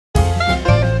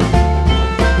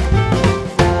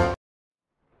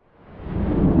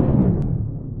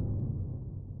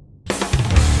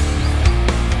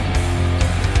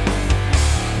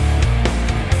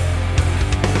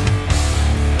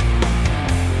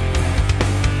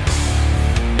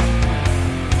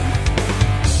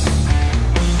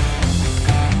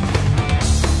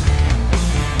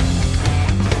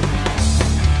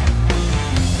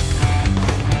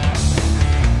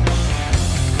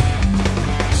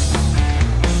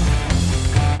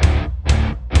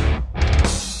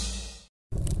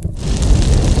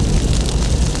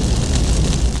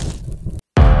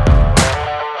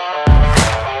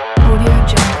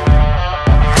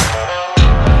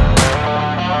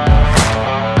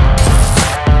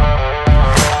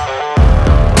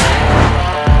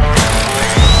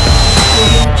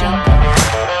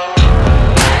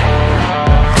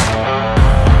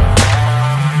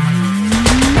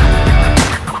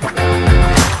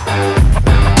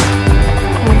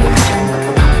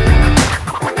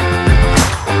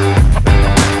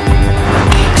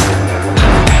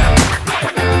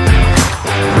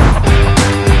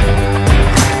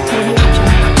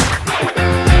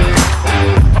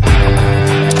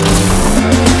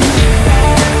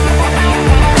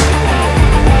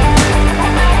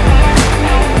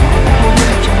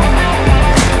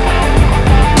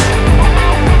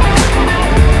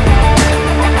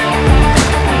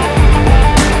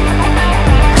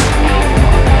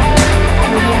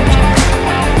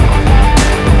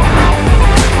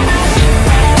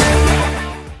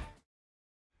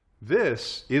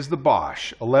This is the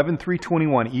Bosch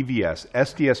 11321 EVS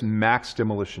SDS Max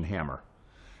Demolition Hammer.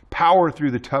 Power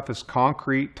through the toughest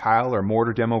concrete, tile, or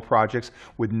mortar demo projects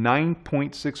with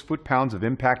 9.6 foot-pounds of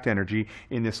impact energy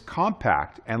in this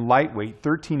compact and lightweight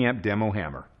 13-amp demo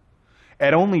hammer.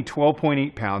 At only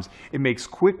 12.8 pounds, it makes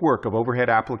quick work of overhead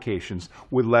applications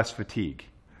with less fatigue.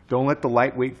 Don't let the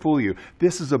lightweight fool you.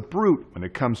 This is a brute when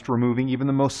it comes to removing even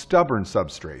the most stubborn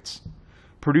substrates.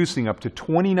 Producing up to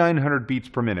 2,900 beats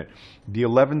per minute, the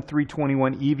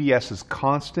 11321 EVS's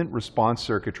constant response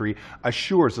circuitry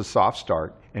assures a soft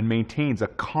start and maintains a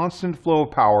constant flow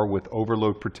of power with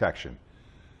overload protection.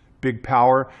 Big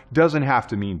power doesn't have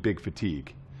to mean big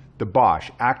fatigue. The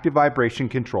Bosch active vibration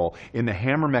control in the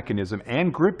hammer mechanism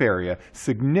and grip area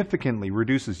significantly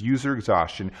reduces user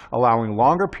exhaustion, allowing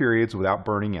longer periods without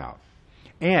burning out.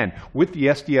 And with the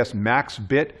SDS Max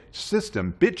Bit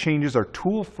system, bit changes are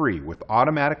tool-free with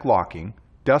automatic locking,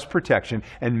 dust protection,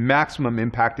 and maximum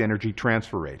impact energy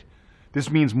transfer rate.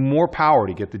 This means more power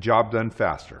to get the job done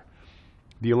faster.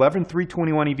 The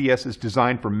 11321 EVS is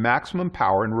designed for maximum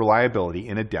power and reliability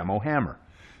in a demo hammer.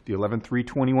 The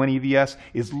 11321 EVS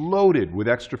is loaded with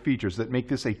extra features that make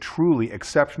this a truly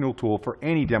exceptional tool for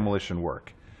any demolition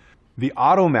work. The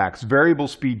AutoMax variable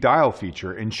speed dial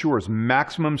feature ensures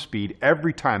maximum speed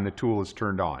every time the tool is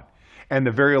turned on. And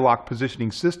the VariLock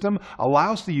positioning system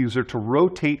allows the user to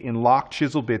rotate and lock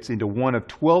chisel bits into one of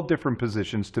 12 different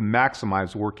positions to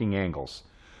maximize working angles.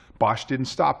 Bosch didn't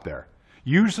stop there.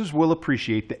 Users will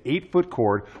appreciate the 8-foot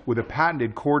cord with a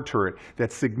patented cord turret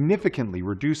that significantly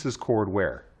reduces cord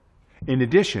wear. In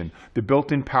addition, the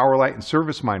built-in power light and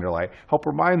service minder light help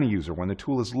remind the user when the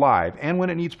tool is live and when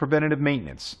it needs preventative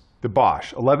maintenance. The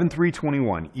Bosch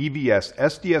 11321 EVS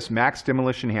SDS Max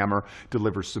Demolition Hammer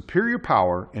delivers superior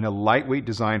power in a lightweight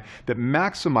design that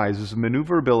maximizes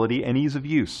maneuverability and ease of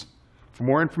use. For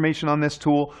more information on this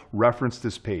tool, reference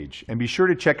this page, and be sure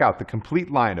to check out the complete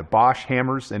line of Bosch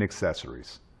hammers and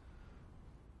accessories.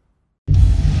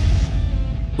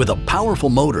 With a powerful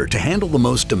motor to handle the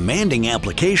most demanding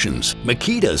applications,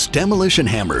 Makita's demolition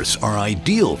hammers are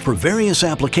ideal for various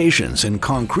applications in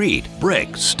concrete,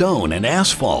 brick, stone, and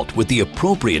asphalt with the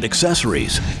appropriate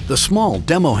accessories. The small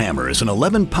demo hammer is an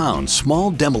 11-pound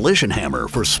small demolition hammer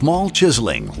for small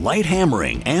chiseling, light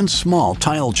hammering, and small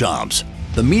tile jobs.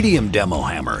 The medium demo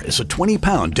hammer is a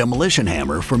 20-pound demolition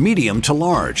hammer for medium to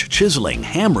large chiseling,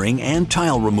 hammering, and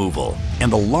tile removal. And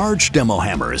the large demo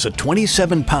hammer is a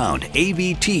 27-pound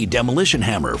AVT demolition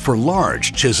hammer for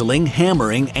large chiseling,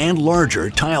 hammering, and larger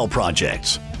tile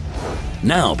projects.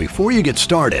 Now, before you get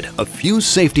started, a few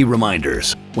safety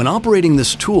reminders. When operating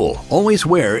this tool, always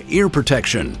wear ear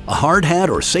protection, a hard hat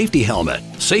or safety helmet,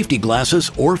 safety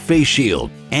glasses or face shield,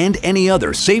 and any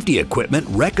other safety equipment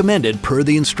recommended per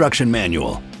the instruction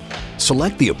manual.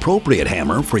 Select the appropriate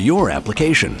hammer for your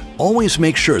application. Always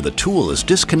make sure the tool is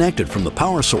disconnected from the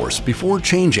power source before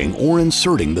changing or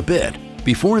inserting the bit.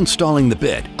 Before installing the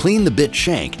bit, clean the bit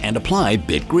shank and apply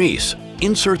bit grease.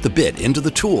 Insert the bit into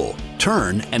the tool,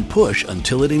 turn and push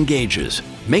until it engages.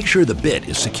 Make sure the bit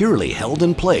is securely held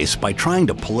in place by trying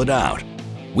to pull it out.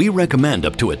 We recommend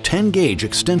up to a 10-gauge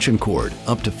extension cord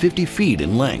up to 50 feet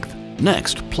in length.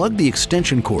 Next, plug the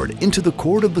extension cord into the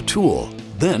cord of the tool.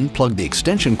 Then plug the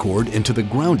extension cord into the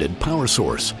grounded power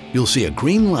source. You'll see a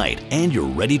green light and you're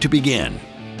ready to begin.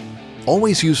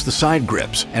 Always use the side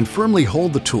grips and firmly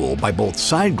hold the tool by both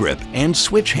side grip and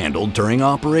switch handle during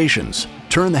operations.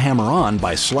 Turn the hammer on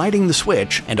by sliding the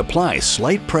switch and apply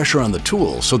slight pressure on the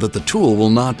tool so that the tool will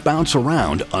not bounce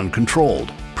around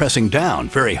uncontrolled. Pressing down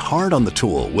very hard on the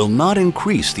tool will not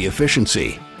increase the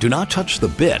efficiency. Do not touch the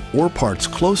bit or parts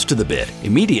close to the bit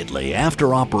immediately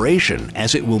after operation,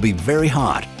 as it will be very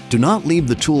hot. Do not leave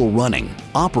the tool running.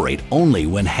 Operate only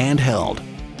when handheld.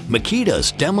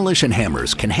 Makita's demolition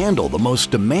hammers can handle the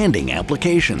most demanding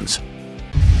applications.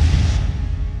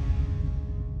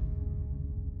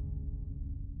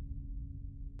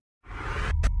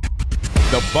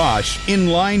 The Bosch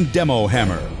Inline Demo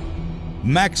Hammer.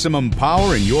 Maximum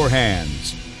power in your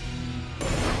hands.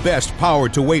 Best power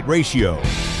to weight ratio.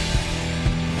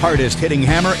 Hardest hitting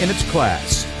hammer in its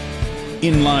class.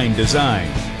 Inline design.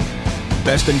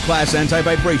 Best in class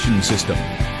anti-vibration system.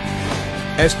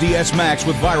 SDS Max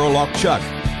with VariLock chuck.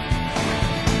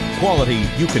 Quality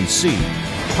you can see.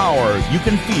 Power you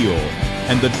can feel.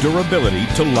 And the durability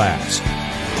to last.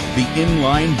 The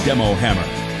Inline Demo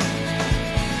Hammer.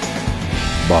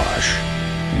 Bosch,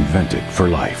 invented for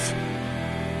life.